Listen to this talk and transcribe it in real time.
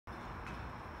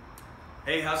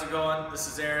Hey, how's it going? This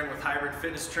is Aaron with Hybrid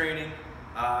Fitness Training.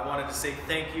 I wanted to say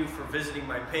thank you for visiting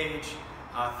my page.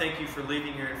 Thank you for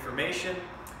leaving your information.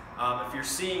 If you're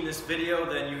seeing this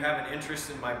video, then you have an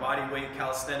interest in my bodyweight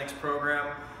calisthenics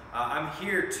program. I'm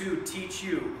here to teach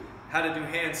you how to do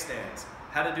handstands,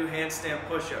 how to do handstand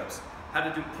push-ups, how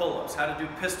to do pull-ups, how to do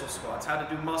pistol squats, how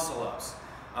to do muscle-ups,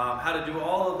 how to do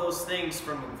all of those things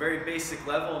from a very basic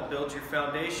level and build your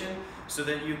foundation so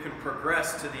that you can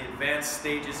progress to the advanced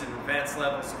stages and advanced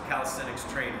levels of calisthenics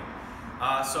training.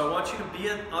 So I want you to be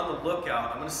on the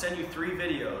lookout. I'm going to send you 3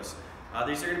 videos.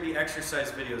 These are going to be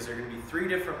exercise videos. They're going to be 3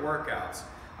 different workouts.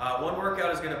 One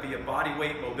workout is going to be a body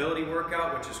weight mobility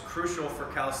workout, which is crucial for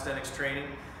calisthenics training.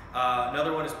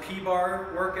 Another one is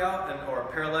P-bar workout or a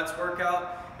parallettes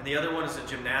workout, and the other one is a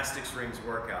gymnastics rings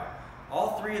workout.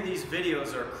 All 3 of these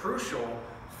videos are crucial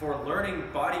for learning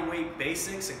body weight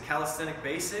basics and calisthenic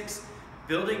basics,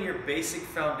 building your basic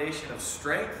foundation of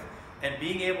strength, and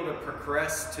being able to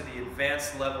progress to the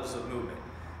advanced levels of movement.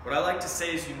 What I like to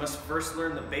say is you must first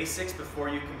learn the basics before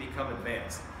you can become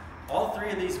advanced. All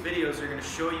 3 of these videos are going to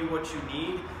show you what you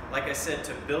need, like I said,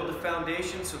 to build a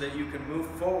foundation so that you can move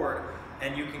forward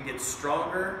and you can get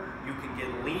stronger, you can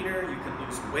get leaner, you can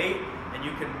lose weight, and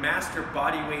you can master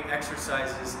body weight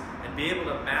exercises and be able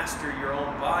to master your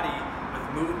own body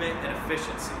with movement and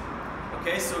efficiency.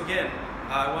 Okay, so again,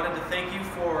 I wanted to thank you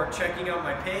for checking out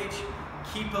my page.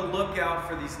 Keep a lookout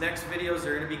for these next videos.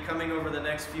 They're going to be coming over the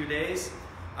next few days.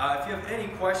 If you have any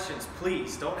questions,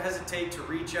 please don't hesitate to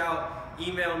reach out,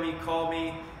 email me, call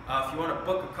me. If you want to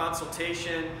book a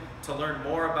consultation to learn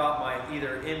more about my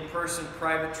either in-person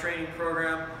private training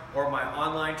program or my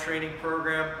online training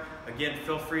program, again,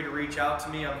 feel free to reach out to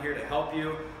me. I'm here to help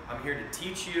you. I'm here to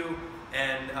teach you.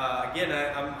 And again,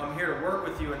 I'm here to work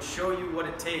with you and show you what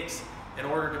it takes in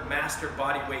order to master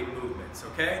body weight movements,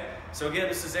 okay? So again,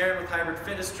 this is Aaron with Hybrid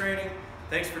Fitness Training.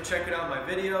 Thanks for checking out my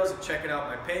videos and checking out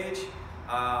my page.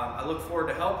 I look forward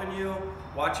to helping you.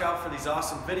 Watch out for these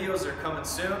awesome videos. They're coming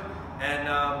soon. And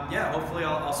yeah, hopefully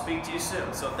I'll speak to you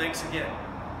soon. So thanks again.